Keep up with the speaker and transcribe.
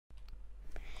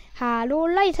Hallo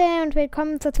Leute und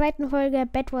willkommen zur zweiten Folge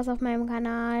Bedwars auf meinem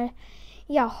Kanal.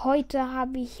 Ja, heute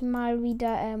habe ich mal wieder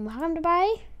Harem dabei.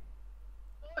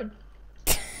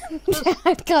 Der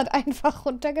halt gerade einfach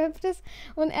runtergehüpft ist.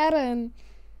 Und Eren.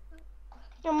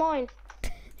 Ja, moin.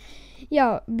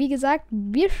 Ja, wie gesagt,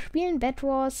 wir spielen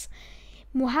Bedwars.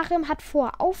 Muharrem hat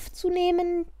vor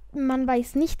aufzunehmen. Man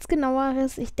weiß nichts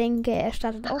genaueres. Ich denke, er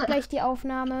startet auch gleich die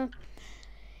Aufnahme.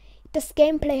 Das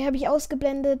Gameplay habe ich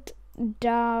ausgeblendet,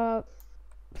 da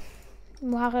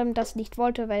Muharrem das nicht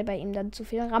wollte, weil bei ihm dann zu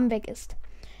viel RAM weg ist.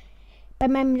 Bei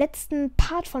meinem letzten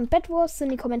Part von Bedwars sind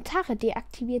die Kommentare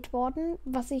deaktiviert worden,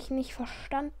 was ich nicht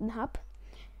verstanden habe.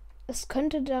 Es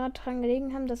könnte daran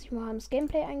gelegen haben, dass ich Muharrems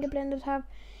Gameplay eingeblendet habe.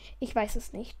 Ich weiß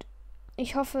es nicht.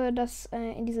 Ich hoffe, dass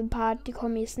in diesem Part die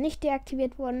Kommis nicht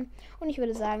deaktiviert wurden. Und ich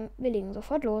würde sagen, wir legen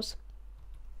sofort los.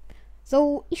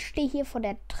 So, ich stehe hier vor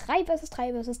der 3 vs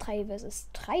 3 vs 3 vs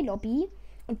 3 Lobby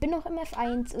und bin noch im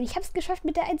F1 und ich habe es geschafft,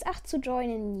 mit der 1.8 zu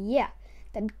joinen. Yeah.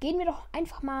 Dann gehen wir doch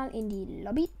einfach mal in die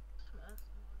Lobby.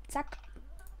 Zack.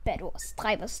 Bedwars.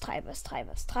 3 vs 3 vs 3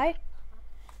 vs 3.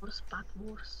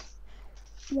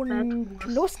 Und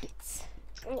los geht's.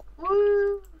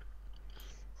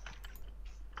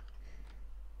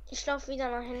 Ich laufe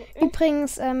wieder nach hinten.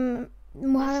 Übrigens,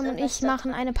 Muharrem und ich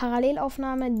machen eine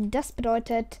Parallelaufnahme. Das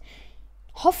bedeutet,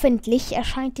 hoffentlich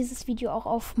erscheint dieses Video auch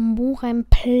auf Muharrem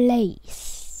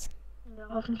Plays. Ja,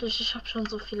 hoffentlich. Ich habe schon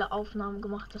so viele Aufnahmen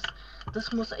gemacht.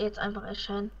 Das muss jetzt einfach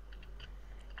erscheinen.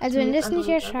 Also wenn das nicht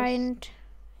erscheint,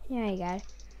 ja egal.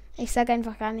 Ich sage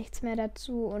einfach gar nichts mehr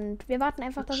dazu und wir warten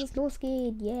einfach, dass es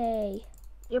losgeht. Yay.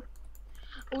 Yep.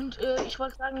 Und ich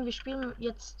wollte sagen, wir spielen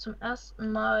jetzt zum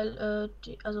ersten Mal,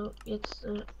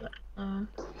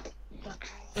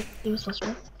 wir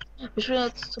spielen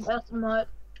jetzt zum ersten Mal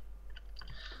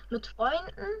mit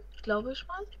Freunden, glaube ich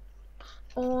mal.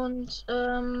 Und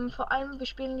vor allem, wir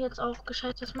spielen jetzt auch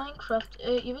gescheites Minecraft.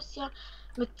 Ihr wisst ja,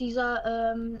 mit dieser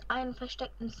einen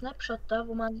versteckten Snapshot da,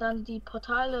 wo man dann die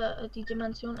Portale, die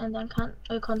Dimension ändern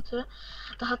konnte,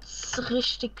 da hat es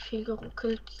richtig viel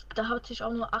geruckelt. Da hatte ich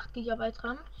auch nur 8 GB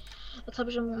RAM. Jetzt habe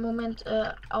ich im Moment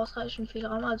ausreichend viel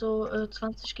RAM, also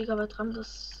 20 GB RAM,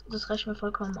 das reicht mir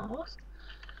vollkommen aus.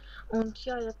 Und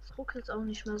ja, jetzt ruckelt es auch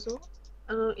nicht mehr so.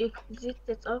 Also ihr seht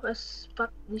jetzt auch, es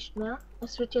backt nicht mehr.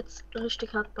 Es wird jetzt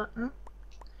richtig hart backen.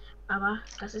 Aber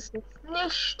das ist jetzt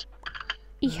nicht.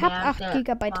 Ich habe 8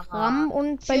 GB RAM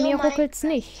und bei mir ruckelt es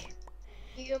nicht.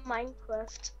 Für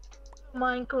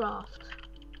Minecraft.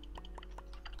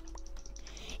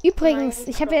 Übrigens,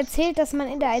 ich habe ja erzählt, dass man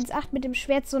in der 1.8 mit dem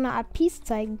Schwert so eine Art Piece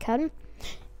zeigen kann.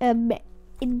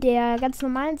 In der ganz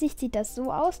normalen Sicht sieht das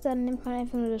so aus. Dann nimmt man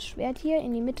einfach nur das Schwert hier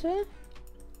in die Mitte.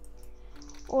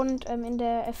 Und in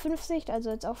der F5-Sicht, also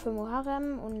jetzt auch für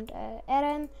Muharrem und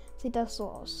Eren, sieht das so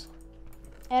aus.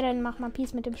 Eren, mach mal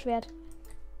Peace mit dem Schwert.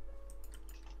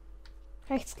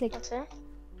 Rechtsklick. Warte.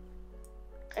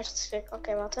 Rechtsklick,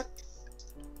 okay, warte.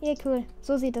 Ja, cool.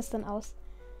 So sieht das dann aus.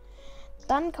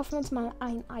 Dann kaufen wir uns mal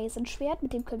ein Eisenschwert.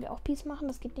 Mit dem können wir auch Peace machen.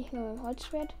 Das geht nicht nur mit dem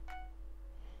Holzschwert.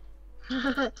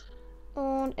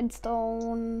 Und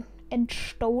Endstone.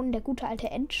 Endstone, der gute alte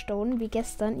Endstone, wie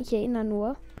gestern. Ich erinnere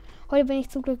nur. Heute bin ich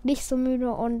zum Glück nicht so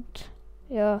müde und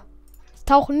ja, es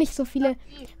tauchen nicht so viele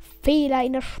Fehler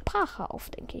in der Sprache auf,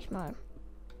 denke ich mal.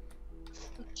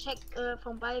 Check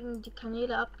von beiden die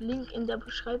Kanäle ab, Link in der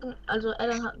Beschreibung. Also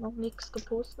Eren hat noch nichts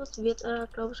gepostet, wird er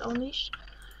glaube ich auch nicht.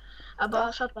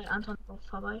 Aber schaut bei Anton auch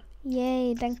vorbei.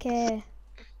 Yay, danke.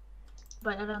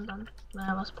 Bei Eren dann, wenn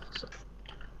er was postet.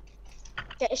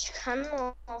 Ja, ich kann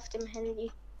nur auf dem Handy.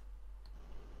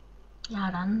 Ja,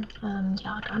 dann.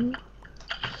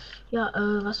 Ja,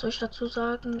 was soll ich dazu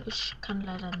sagen? Ich kann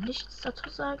leider nichts dazu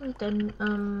sagen, denn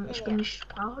ich bin nicht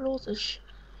sprachlos. Ich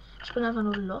bin einfach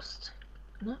nur lost.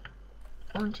 Ne?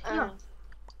 Und ja.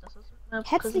 Das ist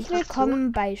Herzlich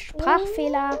willkommen bei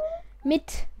Sprachfehler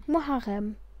mit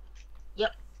Muharrem.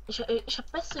 Ja, ich habe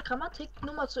beste Grammatik,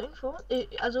 nur mal zur Info.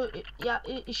 Ich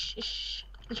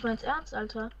mein's ernst,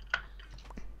 Alter.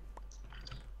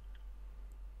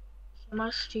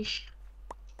 Dich.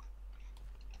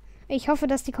 Ich hoffe,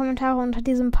 dass die Kommentare unter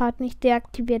diesem Part nicht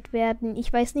deaktiviert werden.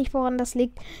 Ich weiß nicht, woran das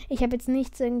liegt. Ich habe jetzt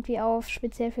nichts irgendwie auf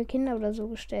speziell für Kinder oder so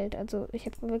gestellt. Also ich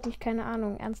habe wirklich keine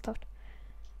Ahnung, ernsthaft.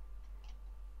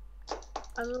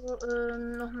 Also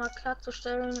nochmal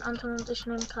klarzustellen, Anton und ich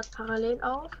nehmen gerade parallel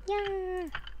auf. Ja.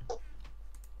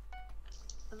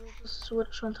 Also das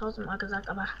wurde schon 1000-mal gesagt,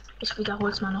 aber ich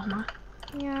wiederhole es mal nochmal.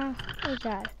 Ja,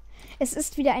 egal. Es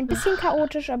ist wieder ein bisschen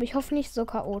chaotisch, aber ich hoffe nicht so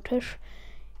chaotisch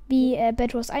wie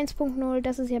Bedwars 1.0.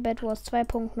 Das ist ja Bedwars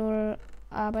 2.0,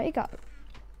 aber egal.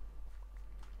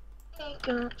 Okay,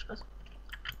 genau, Spaß.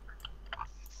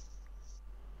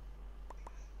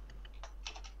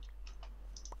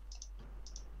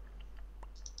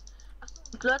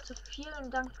 Und Leute, vielen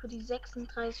Dank für die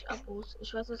 36 Abos.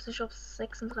 Ich weiß jetzt nicht, ob es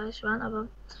 36 waren, aber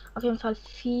auf jeden Fall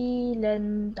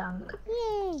vielen Dank.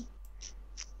 Yay.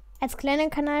 Als kleiner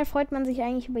Kanal freut man sich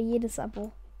eigentlich über jedes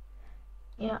Abo.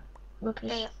 Ja,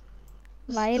 wirklich. Ja.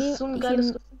 Weil Das ist so ein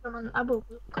geiles Gefühl, wenn man ein Abo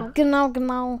bekommt.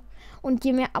 Genau. Und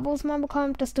je mehr Abos man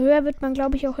bekommt, desto höher wird man,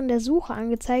 glaube ich, auch in der Suche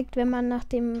angezeigt, wenn man nach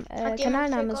dem Hat jemand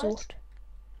Kanalname viel Gold? sucht.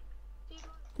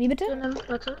 Wie bitte?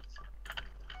 Warte.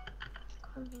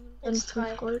 Jetzt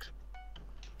 3. Gold.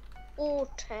 Oh,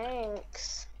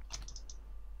 thanks.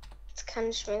 Jetzt kann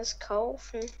ich mir das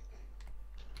kaufen.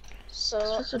 So,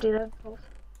 Was willst du dir denn kaufen?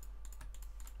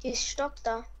 die ist Stock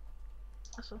da.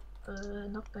 Achso,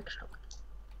 Knockback-Stock.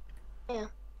 Ja.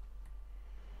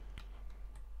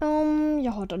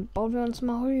 Ja, dann bauen wir uns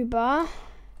mal rüber.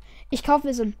 Ich kaufe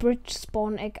mir so ein Bridge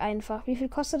Spawn Egg einfach. Wie viel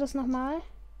kostet das nochmal?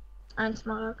 1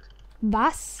 Smaragd.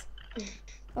 Was?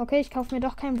 Okay, ich kaufe mir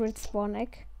doch kein Bridge Spawn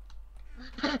Egg.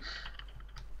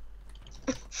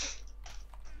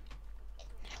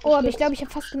 Oh, aber ich glaube, ich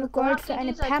habe fast genug Gold für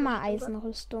eine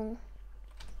Perma-Eisenrüstung.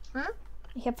 Hm?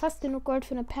 Ich habe fast genug Gold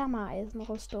für eine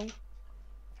Perma-Eisenrüstung.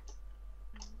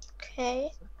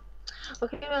 Okay.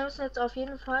 Okay, wir müssen jetzt auf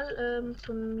jeden Fall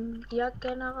zum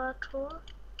Diag-Generator.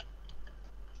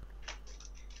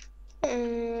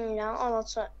 Ja, aber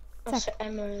zu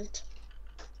Emerald.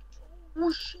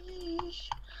 Muschisch.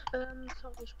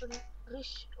 Sorry, ich bin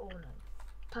richtig. Oh nein.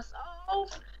 Pass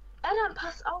auf! Eren,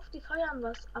 pass auf, die feuern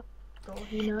was ab. So,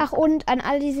 Hine. Ach, und an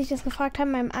alle, die sich das gefragt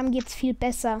haben, meinem Arm geht's viel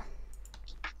besser.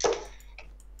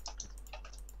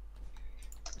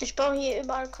 Ich baue hier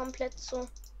überall komplett so.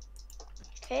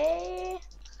 Okay.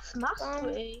 Was machst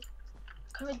du, ey?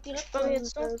 Können wir direkt baue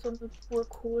jetzt so eine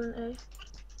Burg holen, ey?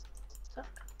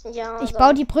 Zack. Ja. Ich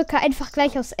baue die Brücke einfach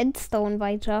gleich aus Endstone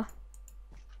weiter.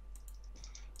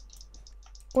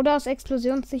 Oder aus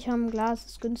explosionssicherem Glas,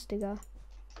 ist günstiger.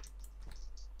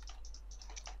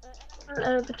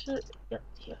 Bitte. Ja,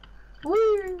 hier.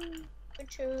 Hui.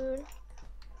 Bitteschön.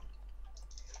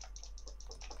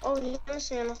 Oh, hier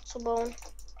müssen wir noch zu bauen.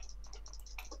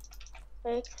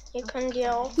 Hier können die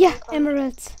auch. Ja,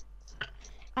 Emeralds.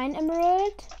 Ein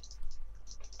Emerald.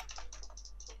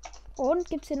 Und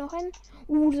gibt's hier noch einen?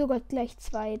 Sogar gleich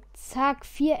 2. Zack,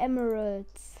 4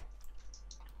 Emeralds.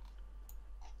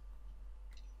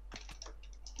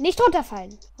 Nicht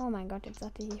runterfallen. Oh mein Gott, jetzt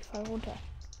dachte ich fall runter.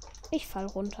 Ich fall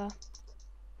runter.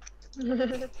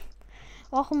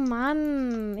 Och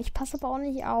Mann, ich passe aber auch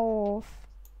nicht auf.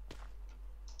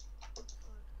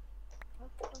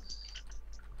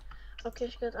 Okay,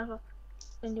 ich gehe jetzt einfach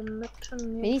in die Mitte.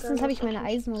 Wenigstens habe ich meine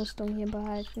Eisenrüstung hier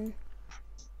behalten.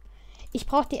 Ich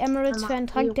brauche die Emeralds für einen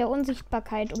Trank der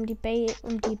Unsichtbarkeit, um die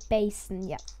Basen,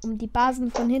 ja, um die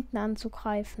Basen von hinten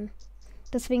anzugreifen.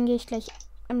 Deswegen gehe ich gleich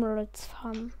Emeralds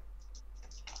farmen.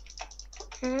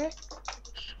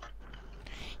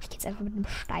 Ich gehe jetzt einfach mit einem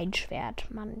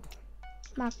Steinschwert. Mann,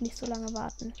 mag nicht so lange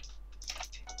warten.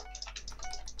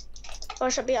 Oh,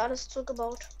 ich habe hier alles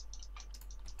zugebaut.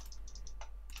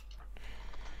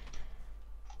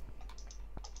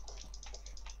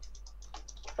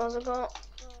 Sogar.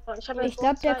 Ich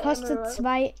glaube, der kostet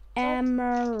 2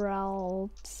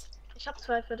 Emeralds. Ich habe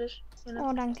 2 für dich.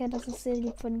 Oh, danke, das ist sehr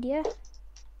lieb von dir.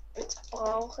 Jetzt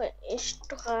brauche ich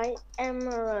 3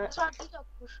 Emeralds.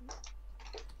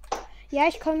 Ja,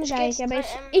 ich komme gleich, aber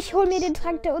ich hole mir den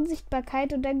Trank der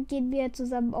Unsichtbarkeit und dann gehen wir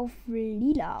zusammen auf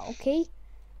Lila, okay?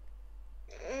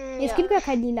 Nee, es gibt gar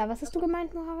kein Lila. Was hast du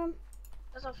gemeint, Mohammed?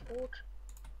 Das ist auf Rot.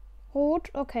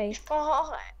 Rot? Okay. Ich brauche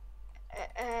auch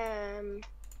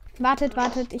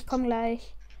Wartet, ich komme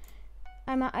gleich.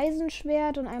 Einmal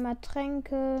Eisenschwert und einmal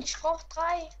Tränke. Ich brauche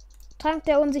 3. Trank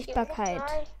der Unsichtbarkeit.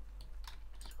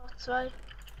 Ich brauche 2.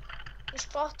 Ich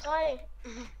brauche 3.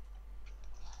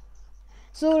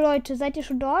 So, Leute, seid ihr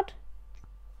schon dort?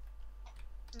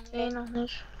 Nee, noch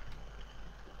nicht.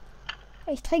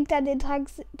 Ich trinke dann den Trank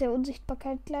der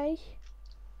Unsichtbarkeit gleich.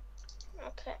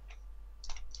 Okay.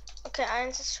 Okay,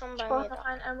 1 ist schon bei Ich mir. brauche noch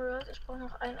ein Emerald. Ich brauche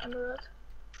noch ein Emerald.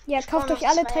 Ja, Ich kauft brauch euch noch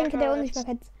alle 2 Tränke der Emeralds.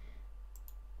 Unsichtbarkeit.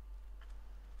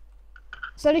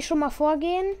 Soll ich schon mal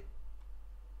vorgehen?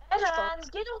 Eren,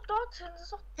 geh doch dorthin. Das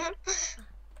ist doch...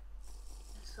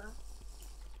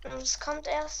 Es kommt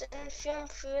erst in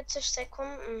 44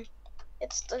 Sekunden.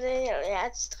 Jetzt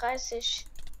 30.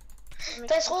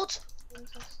 Da ist rot.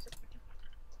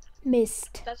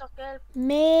 Mist. Da ist auch gelb.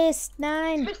 Mist,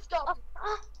 nein. Mist doch.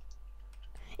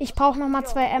 Ich brauche noch mal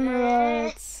 2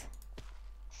 Emeralds.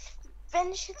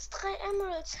 Wenn ich jetzt 3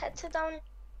 Emeralds hätte, dann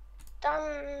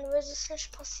würde es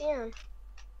nicht passieren.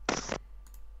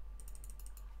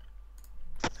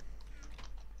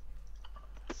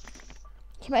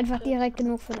 Ich habe einfach direkt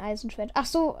genug für ein Eisenschwert. Ach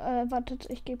so, wartet,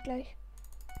 ich gebe gleich.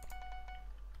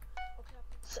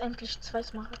 Das ist endlich 2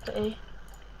 Smaragde, ey.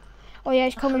 Oh ja,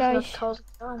 ich komme gleich 500.000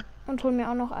 Samen. und hol mir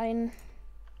auch noch einen.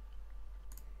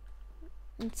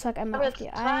 Und zack, einmal auf die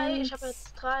Ich habe 1.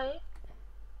 jetzt 3.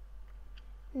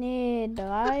 Nee, 3.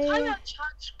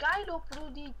 Feiercharge, geilo,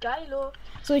 Brudi, geilo.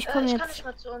 So, ich komme Ich jetzt. kann nicht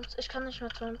mehr zu uns. Ich kann nicht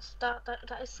mehr zu uns. Da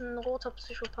ist ein roter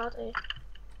Psychopath, ey.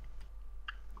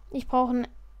 Ich brauche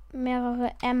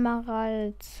mehrere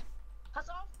Emeralds. Pass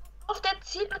auf, der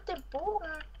zielt mit dem Bogen.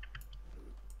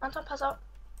 Anton, pass auf.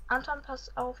 Anton,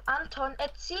 pass auf. Anton,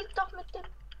 er zielt doch mit dem...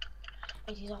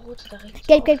 Ey, dieser rote, der regt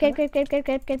Gelb, so gelb, auf, gelb, gelb, gelb,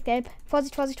 gelb, gelb, gelb.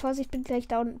 Vorsicht, Vorsicht, Vorsicht, bin gleich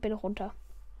da unten, bin runter.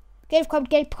 Gelb kommt,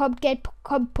 gelb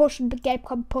kommt, pushen, gelb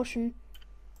kommt, pushen.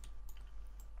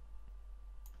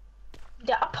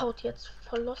 Der abhaut jetzt.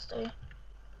 Voll lost, ey.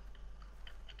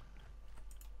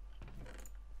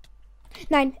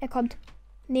 Nein, er kommt.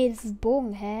 Nee, das ist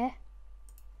Bogen, hä?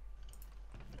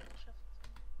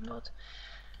 Gott.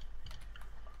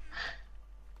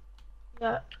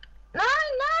 Ja. Nein!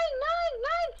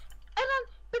 Eren,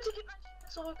 bitte gib mein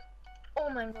Schwert zurück. Oh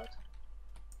mein Gott.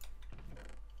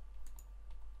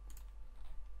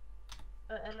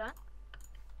 Eren?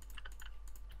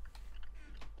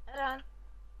 Eren?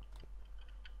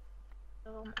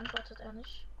 Warum antwortet er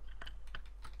nicht?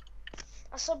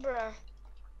 Achso, bruh.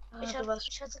 Ich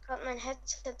hatte gerade mein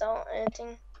Headset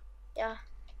Ding. Ja.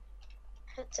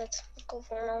 Headset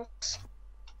Mikrofon aus.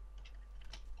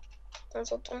 Und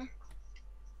so dumm.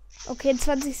 Okay,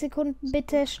 20 Sekunden,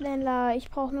 bitte schneller. Ich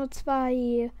brauche nur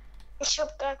 2. Ich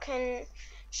habe gar kein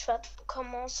Schwert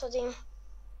bekommen außer dem.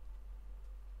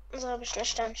 So habe ich ein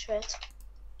Steinschwert.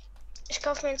 Ich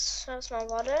kaufe mir jetzt erstmal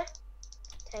Waddle.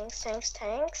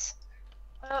 Thanks.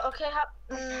 Okay,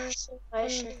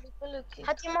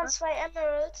 Hat jemand 2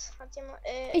 Emeralds?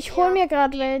 Ich hol mir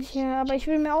gerade welche, aber ich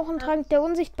will mir auch einen Trank der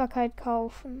Unsichtbarkeit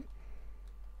kaufen.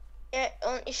 Ja,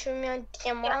 und ich will mir einen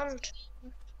Diamant.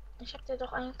 Ich hab dir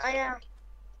doch einen. Ah ja.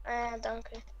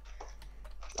 Danke.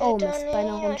 Oh, Mist,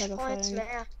 beinahe runtergefallen.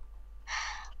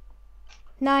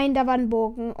 Nein, da war ein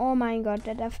Bogen. Oh mein Gott,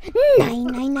 der darf...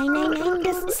 Nein,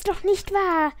 das ist doch nicht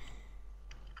wahr.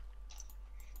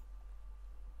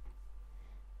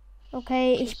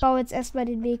 Okay, ich baue jetzt erstmal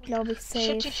den Weg, glaube ich,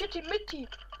 safe. Shitty, Mitty.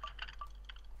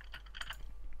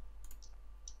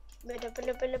 Bitte. Jetzt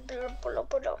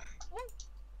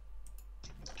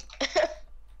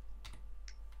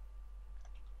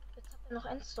hat er noch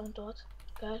Endstone dort.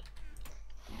 Geil.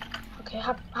 Okay,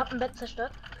 hab ein Bett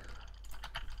zerstört.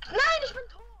 Nein, ich bin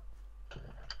tot!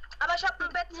 Aber ich hab ein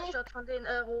Bett zerstört von den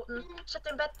roten. Ich hab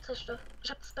den Bett zerstört. Ich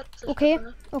hab das Bett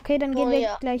zerstört. Okay, dann gehen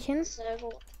wir gleich hin. Sehr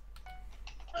gut.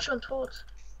 Ich bin schon tot.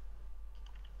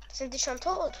 Sind die schon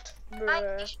tot?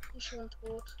 Nein, ich bin schon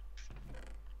tot.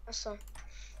 Achso.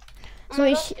 So,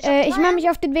 ich mache mich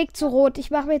auf den Weg zu Rot.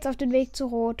 Ich mache mich jetzt auf den Weg zu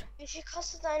Rot. Wie viel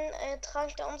kostet dein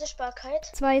Trank der Unsichtbarkeit?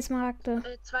 2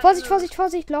 Smaragde. 2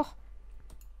 Vorsicht, Loch.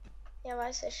 Ja,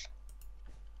 weiß ich.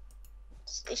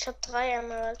 Ich habe 3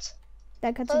 Emeralds.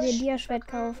 Da kannst du dir ein Dia-Schwert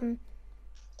kaufen.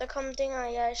 Da kommen Dinger.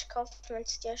 Ja, ich kaufe mir ein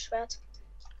Dia-Schwert.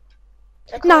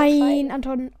 Nein,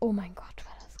 Anton. Oh mein Gott,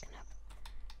 war das knapp.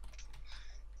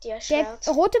 Dia-Schwert.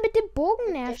 Der Rote mit dem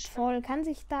Bogen nervt voll. Kann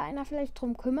sich da einer vielleicht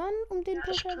drum kümmern, um den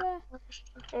Pusher?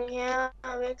 Ja,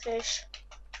 wirklich.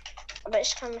 Aber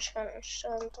ich kann mich gar nicht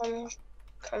drum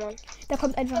kümmern. Da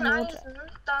kommt einfach ein Rot.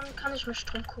 Dann kann ich mich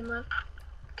drum kümmern.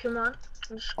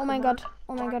 Oh mein Gott,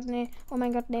 nee. Oh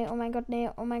mein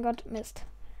Gott, Mist.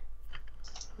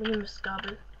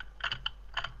 Mistgabel.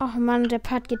 Ach Mann, der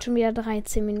Part geht schon wieder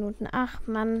 13 Minuten. Ach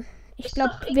Mann. Ich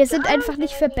glaube, wir sind einfach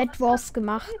nicht für Bedwars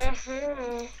gemacht.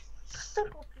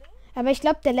 Aber ich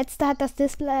glaube, der letzte hat das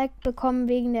Dislike bekommen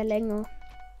wegen der Länge.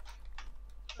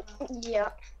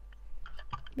 Ja.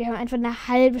 Wir haben einfach eine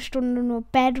halbe Stunde nur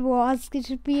Bedwars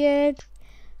gespielt.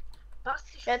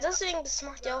 Ja, deswegen, das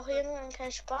macht ja auch irgendwann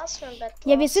keinen Spaß mehr im Bett.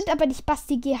 Ja, wir sind aber nicht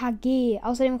Basti GHG.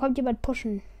 Außerdem kommt jemand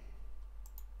pushen.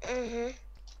 Mhm.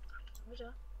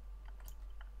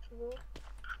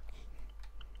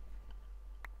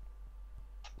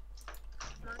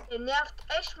 Mann, der nervt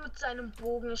echt mit seinem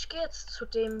Bogen. Ich gehe jetzt zu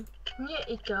dem. Mir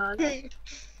egal.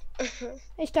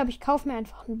 Ich glaube, ich kaufe mir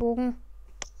einfach einen Bogen.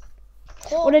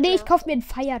 Oder nee, ich kaufe mir einen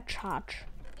Fire Charge.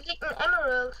 Hier liegt ein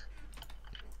Emerald.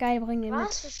 Geil, bring den mit.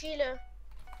 Was? Wie viele?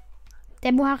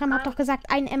 Der Muharrem hat doch gesagt,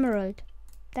 ein Emerald.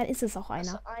 Dann ist es auch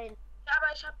einer. Also ein. Ja,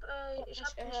 aber ich hab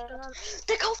nicht genannt.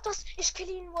 Der kauft was. Ich kill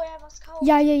ihn, wo er was kauft.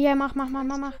 Ja, mach.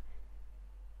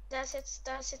 Der ist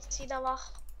jetzt wieder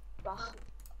wach.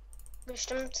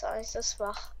 Bestimmt ist es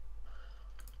wach.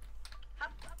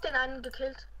 Hab den einen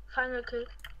gekillt. Final Kill.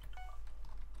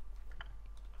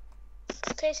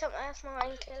 Okay, ich habe erstmal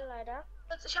einen Kill leider.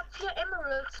 Ich habe 4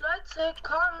 Emeralds, Leute,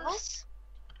 komm. Was?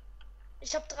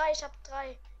 Ich habe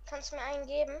 3. Kannst du mir einen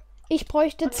geben? Ich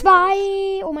bräuchte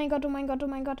 2. Oh mein Gott, oh mein Gott, oh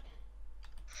mein Gott.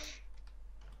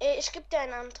 Ich gebe dir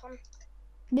einen, Anton.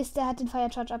 Mist, der hat den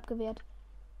Fire Charge abgewehrt.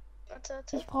 Warte.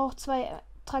 Ich brauche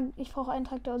ich brauche einen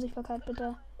Trank der Unsichtbarkeit,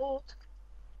 bitte. Rot.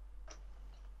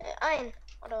 Ein,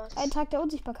 oder was? Einen Trank der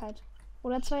Unsichtbarkeit.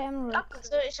 Oder 2 Emeralds.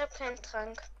 Also, ich habe keinen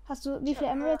Trank. Hast du, wie viele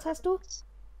Emeralds hast du?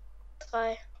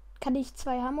 3. Kann ich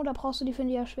 2 haben oder brauchst du die für ein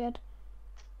Dia-Schwert?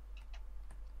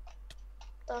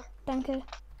 Da. Danke.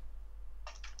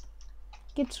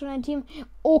 Gibt's schon ein Team?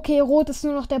 Okay, Rot ist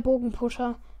nur noch der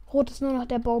Bogenpusher. Rot ist nur noch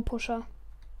der Bowpusher.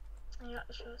 Ja,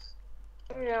 ich weiß.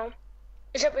 Ja.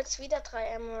 Ich habe jetzt wieder 3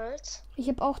 Emeralds. Ich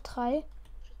habe auch 3.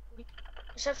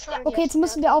 Ich habe schon. Okay, jetzt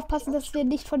müssen wir aufpassen, dass wir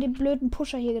nicht von dem blöden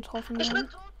Pusher hier getroffen Ich werden.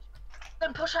 bin tot.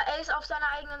 Ein Pusher Ace auf seiner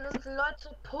eigenen Insel.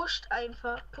 Leute, pusht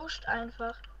einfach. Pusht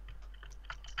einfach.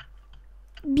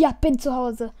 Ja, bin zu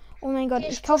Hause. Oh mein Gott, Ich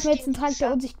ich kaufe mir push jetzt einen den Trank der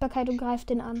Pusher. Unsichtbarkeit und greife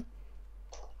den an.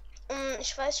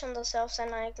 Ich weiß schon, dass er auf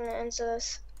seiner eigenen Insel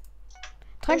ist.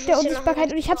 Trank Ich der muss hier noch Unsichtbarkeit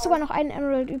mal und ich habe schauen. sogar noch einen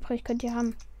Emerald übrig, könnt ihr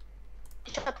haben.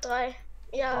 Ich habe 3.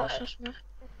 Ja, Brauch ich nicht mehr.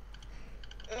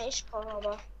 nee, ich brauche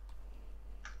aber.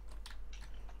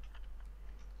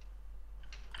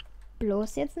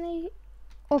 Bloß jetzt nicht.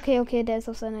 Okay, der ist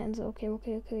auf seiner Insel.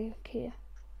 Okay.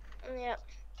 Ja.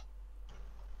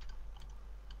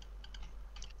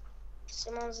 Ist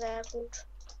immer sehr gut.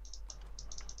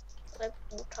 Sehr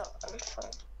guter Anfang.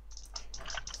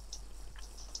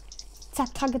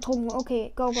 Zack, Trank getrunken.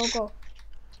 Okay, go.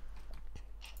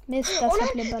 Mist, das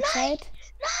verplimpert Zeit.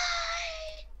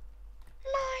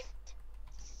 Nein!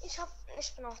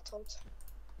 Ich bin auch tot.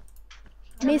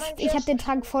 Mist, ich habe den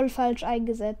Trank voll falsch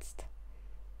eingesetzt.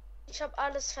 Ich habe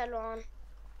alles verloren.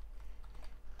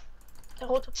 Der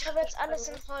rote Ich habe jetzt alles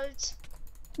in Holz.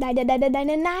 Nein.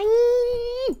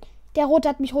 Der Rote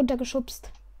hat mich runtergeschubst.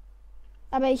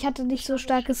 Aber ich hatte nicht so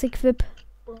starkes Equip.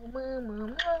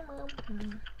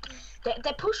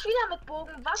 Der pusht wieder mit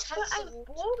Bogen. Was Ich für hasse ein Rot.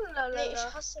 Bogen, Nee, lalala.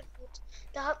 ich hasse gut.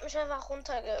 Der hat mich einfach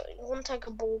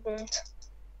runtergebogent.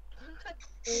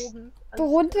 Bogen.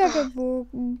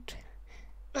 Runtergebogend.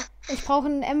 Ich brauche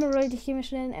einen Emerald. Ich gehe mir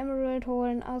schnell einen Emerald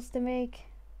holen aus dem Weg.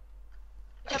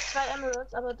 Ich habe 2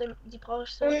 Emeralds, aber die brauche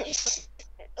ich Und selbst.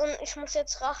 ich muss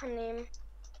jetzt Rache nehmen.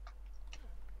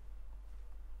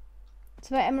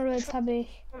 2 Emeralds habe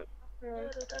ich. Oh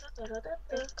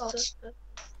Gott.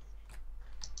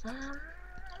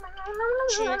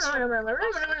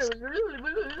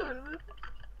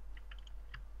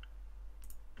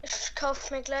 Ich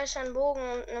kaufe mir gleich einen Bogen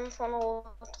und nimm von Rot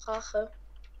Rache.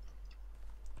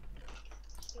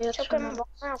 Ich habe keinen Bock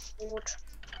mehr auf Rot.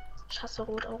 Ich hasse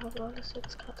Rot auch, aber das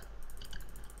jetzt gerade.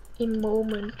 Im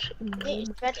Moment. Nee,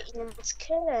 ich werde ihn jetzt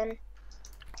killen.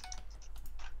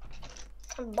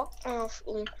 Ich hab Bock mehr auf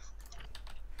ihn.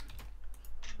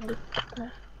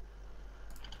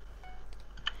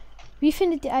 Wie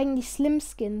findet ihr eigentlich Slim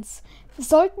Skins?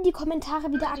 Sollten die Kommentare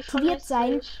wieder Die fand aktiviert ich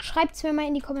sein, nicht. schreibt es mir mal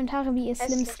in die Kommentare, wie ihr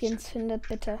Slim Hässlich. Skins findet,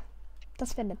 bitte.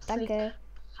 Das wäre nett, danke.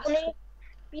 Oh nee,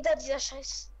 wieder dieser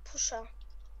scheiß Pusher.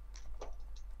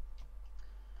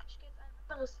 Ich gehe jetzt ein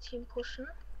anderes Team pushen.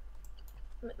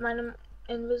 Mit meinem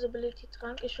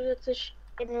Invisibility-Trank. Ich will jetzt nicht.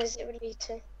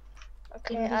 Invisibility.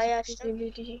 Okay, ja, stimmt,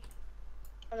 Invisibility.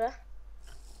 oder?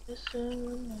 Ich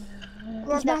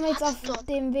mache mir jetzt auf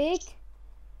dem Weg.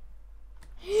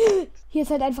 Hier ist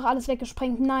halt einfach alles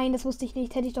weggesprengt. Nein, das wusste ich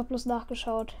nicht. Hätte ich doch bloß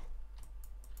nachgeschaut.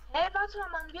 Hey, warte mal,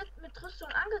 man wird mit Rüstung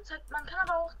angezeigt. Man kann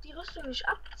aber auch die Rüstung nicht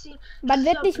abziehen. Man Das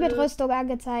wird ist nicht ja mit blöd. Rüstung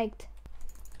angezeigt.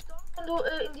 Wenn du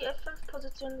in die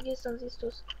F5-Position gehst, dann siehst du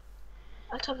es.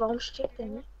 Alter, warum steht der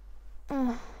nicht?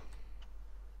 Ah.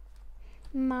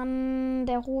 Mann,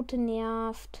 der Rote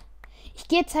nervt. Ich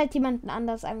gehe jetzt halt jemanden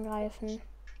anders angreifen.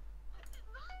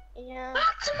 Ja.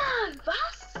 Warte mal,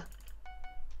 was?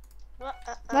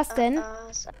 Was denn?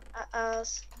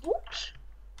 Gut.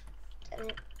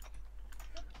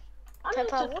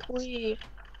 Pepperwood? Ui.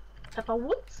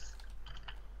 Pepperwoods?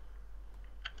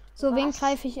 So, wen Was?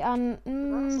 greife ich an?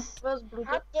 Was, Blut?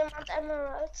 Hat jemand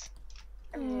Emeralds?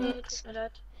 Nee, tut mir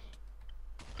leid.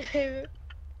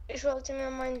 Ich wollte mir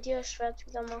mein Dia-Schwert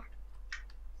wieder machen.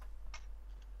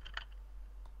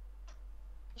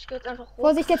 Ich geh jetzt einfach hoch.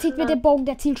 Vorsicht, der zieht mit dem Bogen,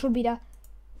 der zielt schon wieder.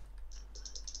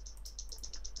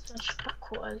 So ein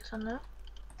Spacko, Alter, ne?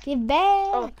 Geh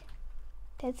weg! Oh.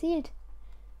 Der zielt.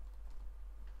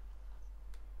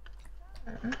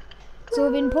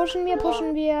 So, wen pushen wir?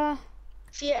 Pushen wir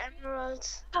 4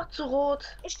 Emeralds. Ach, zu rot.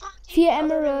 Ich frag die 4 alle, wenn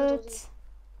du Emeralds.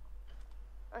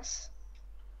 Was?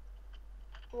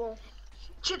 Wo?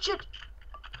 Shit.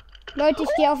 Leute, ich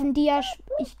gehe auf ein Dia.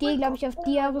 Ich gehe, glaube ich, auf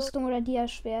Dia-Rüstung oder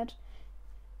Dia-Schwert.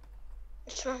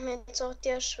 Ich mache mir jetzt auch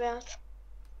dir Schwert.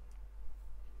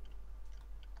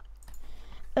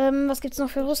 Was gibt's noch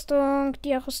für Rüstung?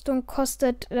 Dia-Rüstung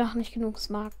kostet. Ach, nicht genug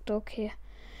Markt. Okay.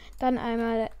 Dann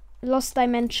einmal Lost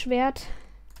Diamond Schwert.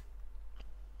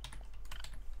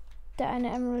 Der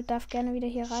eine Emerald darf gerne wieder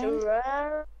hier rein.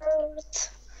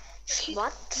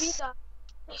 Schwert. Wieder.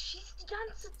 Er schießt die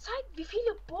ganze Zeit. Wie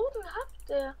viele Bogen hat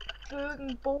der?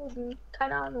 Bogen.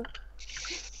 Keine Ahnung.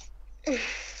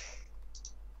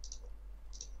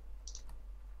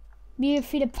 Wie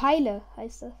viele Pfeile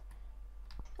heißt das?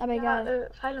 Aber egal.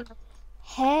 Pfeile.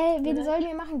 Hä? Wen sollen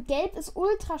wir machen? Gelb ist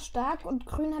ultra stark und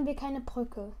grün haben wir keine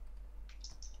Brücke.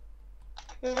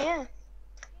 Ja.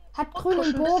 Hat grün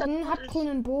einen Bogen? Hat grün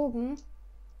einen Bogen?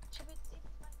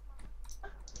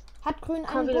 Hat grün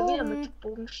einen Wieder Bogen? mit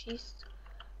Bogen schießt.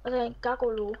 Also ein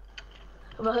Gagolo.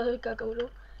 Aber Gagolo.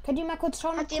 Könnt ihr mal kurz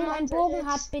schauen, ob grün einen Bogen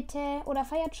hat, bitte? Oder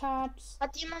Feiercharts?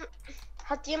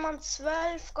 Hat jemand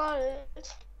 12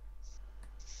 Gold?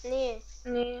 Nee.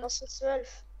 Was sind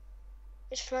 12?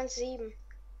 Ich meine 7.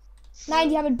 Nein,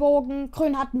 die haben einen Bogen.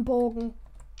 Grün hat einen Bogen.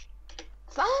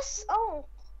 Was? Oh.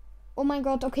 Oh mein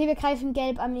Gott, okay, wir greifen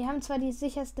gelb an. Die haben zwar die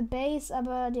sicherste Base,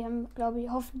 aber die haben, glaube ich,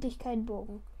 hoffentlich keinen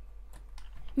Bogen.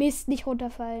 Mist, nicht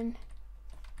runterfallen.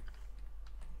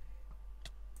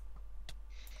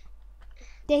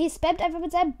 Der hier spammt einfach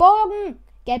mit seinem Bogen.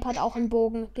 Gelb hat auch einen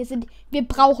Bogen. Wir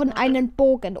brauchen einen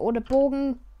Bogen. Ohne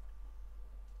Bogen.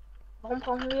 Warum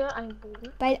brauchen wir einen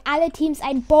Bogen? Weil alle Teams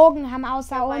einen Bogen haben,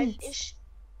 außer uns.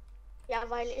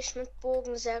 Weil ich mit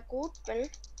Bogen sehr gut bin.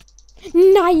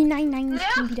 Nein,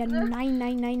 nicht schon wieder.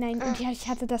 Nein. Und ja, ich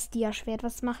hatte das Dia-Schwert.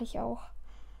 Was mache ich auch?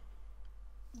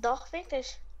 Doch,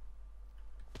 wirklich.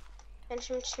 Wenn ich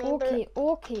mit Schneeball...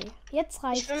 Okay. Jetzt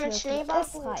reicht es. Es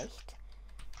reicht.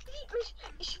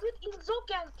 Ich würde ihn so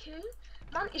gern killen.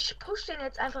 Mann, ich push den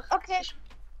jetzt einfach. Okay.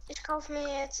 Ich kaufe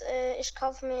mir jetzt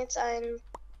einen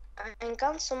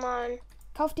ganz normalen...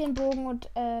 Kauf dir einen Bogen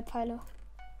und Pfeile.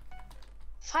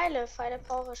 Pfeile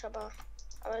brauche ich aber.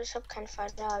 Aber ich habe keinen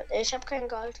Pfeil. Ich habe kein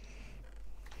Gold.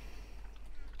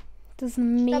 Das ist eine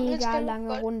mega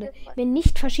lange Runde. Wenn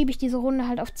nicht, verschiebe ich diese Runde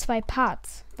halt auf 2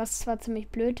 Parts. Was zwar ziemlich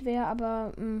blöd wäre,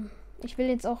 aber ich will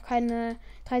jetzt auch keine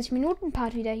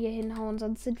 30-Minuten-Part wieder hier hinhauen.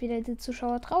 Sonst sind wieder die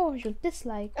Zuschauer traurig und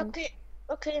disliken.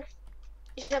 Okay.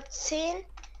 Ich habe 10.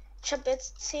 Ich habe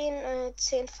jetzt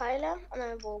 10 Pfeile und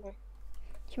einen Bogen.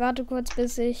 Ich warte kurz,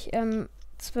 bis ich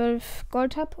 12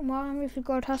 Gold habe. Wie viel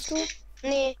Gold hast du?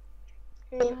 Nee,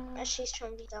 er schießt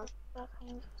schon wieder.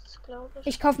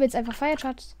 Ich kaufe mir jetzt einfach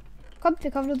Feiercharts. Kommt,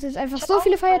 wir kaufen uns jetzt einfach so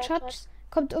viele Feiercharts.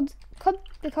 Kommt,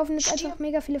 wir kaufen jetzt einfach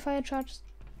mega viele Feiercharts.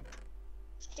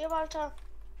 Stirb, Alter.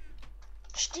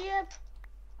 Stirb.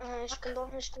 Ich bin doch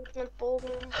nicht gut mit Bogen.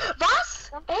 Was?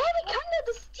 Wie kann der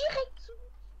das direkt zu...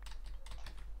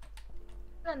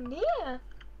 in der Nähe?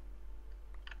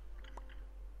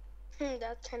 Der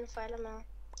hat keine Pfeile mehr.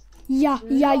 Ja.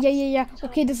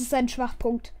 Okay, das ist sein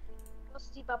Schwachpunkt.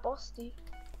 Babosti.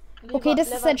 Okay,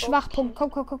 das ist sein Schwachpunkt.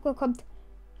 Kommt.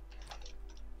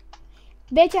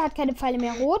 Welcher hat keine Pfeile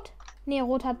mehr? Rot? Nee,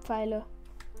 Rot hat Pfeile.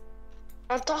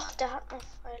 Oh doch, der hat noch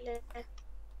Pfeile.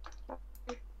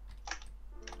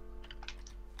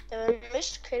 Der will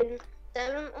mich killen. Der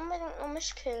will unbedingt nur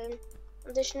mich killen.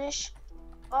 Und ich nicht.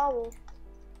 Oh.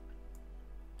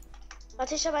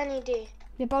 Warte, ich habe eine Idee.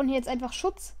 Wir bauen hier jetzt einfach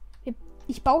Schutz.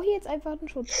 Ich baue hier jetzt einfach einen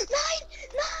Schutz. Nein.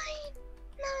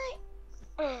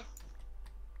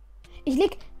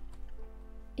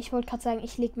 Ich wollte gerade sagen,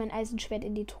 ich leg mein Eisenschwert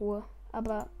in die Truhe.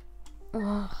 Aber...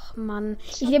 Ach, Mann.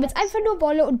 Ich nehme jetzt einfach nur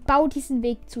Wolle und baue diesen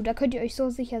Weg zu. Da könnt ihr euch so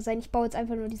sicher sein. Ich baue jetzt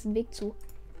einfach nur diesen Weg zu.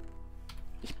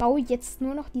 Ich baue jetzt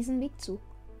nur noch diesen Weg zu.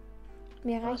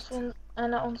 Mehr reicht. Was, wenn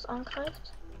einer uns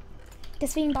angreift?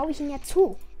 Deswegen baue ich ihn ja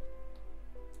zu.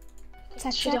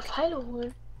 Zack. Wieder Pfeile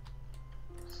holen.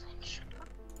 Das ist ein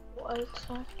Spaß,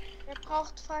 Alter. Er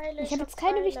braucht Pfeile. Ich habe jetzt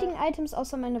keine wichtigen Items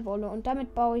außer meine Wolle. Und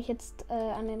damit baue ich jetzt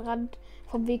an den Rand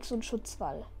vom Weg so einen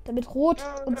Schutzwall. Damit Rot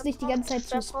uns nicht die ganze Zeit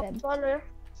zuspammt.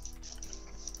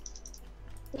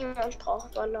 Niemand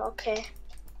braucht Wolle, okay.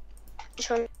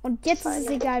 Und jetzt ist es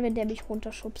egal, wenn der mich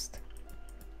runterschubst.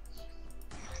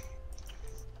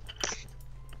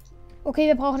 Okay,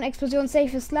 wir brauchen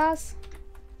explosionssafe Glas.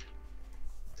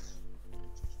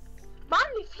 Mann,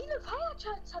 wie viele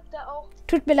Feiercharts hat der auch?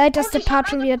 Tut mir leid, dass der Part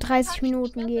schon wieder 30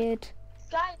 Minuten geht.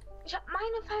 Geil. Ich habe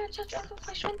meine Feiercharts einfach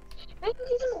verschwendet. Wegen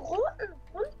diesem roten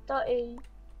runter, ey.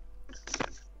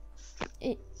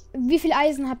 Wie viel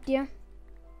Eisen habt ihr?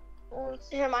 Und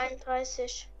ich habe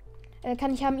 31.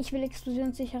 Kann ich haben. Ich will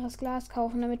explosionssicheres Glas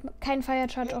kaufen, damit kein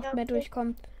Feierchart auch mehr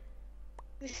durchkommt.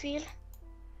 Wie viel?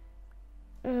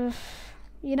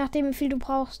 Je nachdem, wie viel du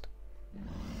brauchst.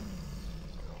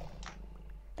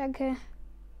 Danke.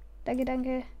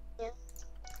 Danke.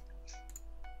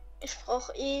 Ich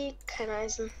brauche eh kein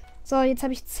Eisen. So, jetzt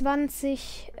habe ich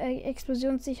 20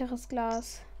 explosionssicheres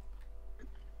Glas.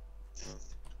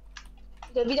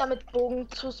 Der wieder mit Bogen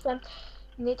zu spammen.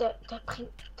 Nee, der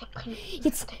bringt.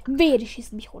 Jetzt, wehe, die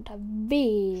schießen mich runter.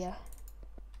 Wehe.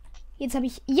 Jetzt habe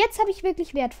ich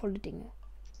wirklich wertvolle Dinge.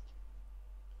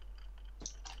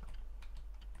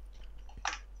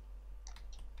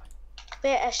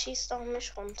 Wer erschießt auch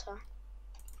mich runter?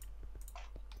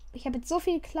 Ich habe jetzt so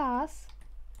viel Glas.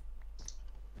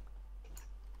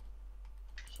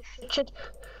 Shit.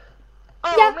 Oh,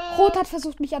 Ja, man. Rot hat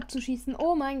versucht, mich abzuschießen.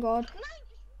 Oh mein Gott.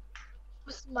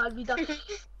 Müssen mal wieder.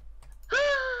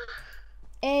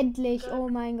 Endlich, oh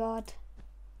mein Gott.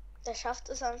 Der schafft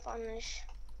es einfach nicht.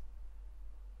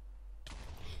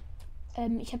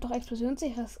 Ich habe doch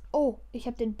explosionssicheres. Oh, ich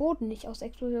habe den Boden nicht aus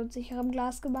explosionssicherem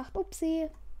Glas gemacht. Upsi.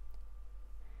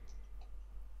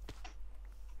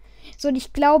 So, und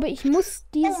ich glaube, ich muss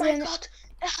Oh mein diese. Gott,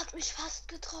 er hat mich fast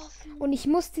getroffen. Und ich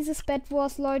muss dieses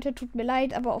Bedwars, Leute, tut mir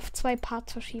leid, aber auf 2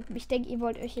 Parts verschieben. Ich denke, ihr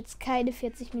wollt euch jetzt keine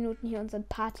 40 Minuten hier unseren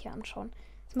Part hier anschauen.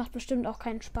 Es macht bestimmt auch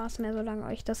keinen Spaß mehr, so lange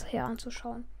euch das hier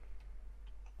anzuschauen.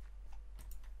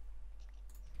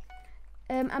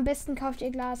 Am besten kauft ihr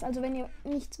Glas. Also wenn ihr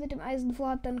nichts mit dem Eisen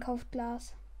vorhabt, dann kauft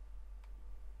Glas.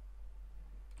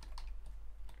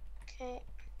 Okay.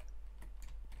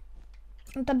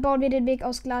 Und dann bauen wir den Weg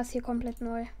aus Glas hier komplett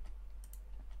neu.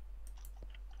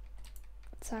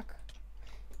 Zack.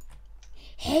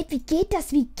 Hey, wie geht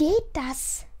das? Wie geht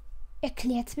das?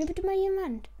 Erklärt's mir bitte mal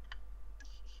jemand.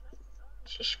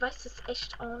 Ich weiß es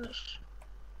echt auch nicht.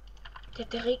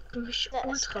 Der regt mich Der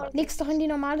ist ultra. voll- Leg's doch in die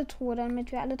normale Truhe,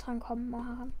 damit wir alle dran kommen.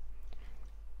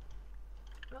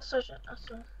 Was soll ich.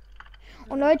 Achso.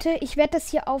 Und Leute, ich werde das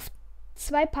hier auf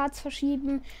 2 Parts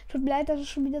verschieben. Tut mir leid, dass es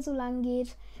schon wieder so lang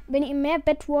geht. Wenn ihr mehr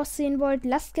Bedwars sehen wollt,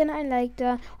 lasst gerne ein Like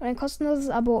da und ein kostenloses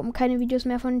Abo, um keine Videos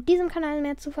mehr von diesem Kanal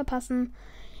mehr zu verpassen.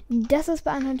 Das ist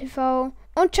bei Anton TV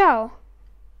und ciao!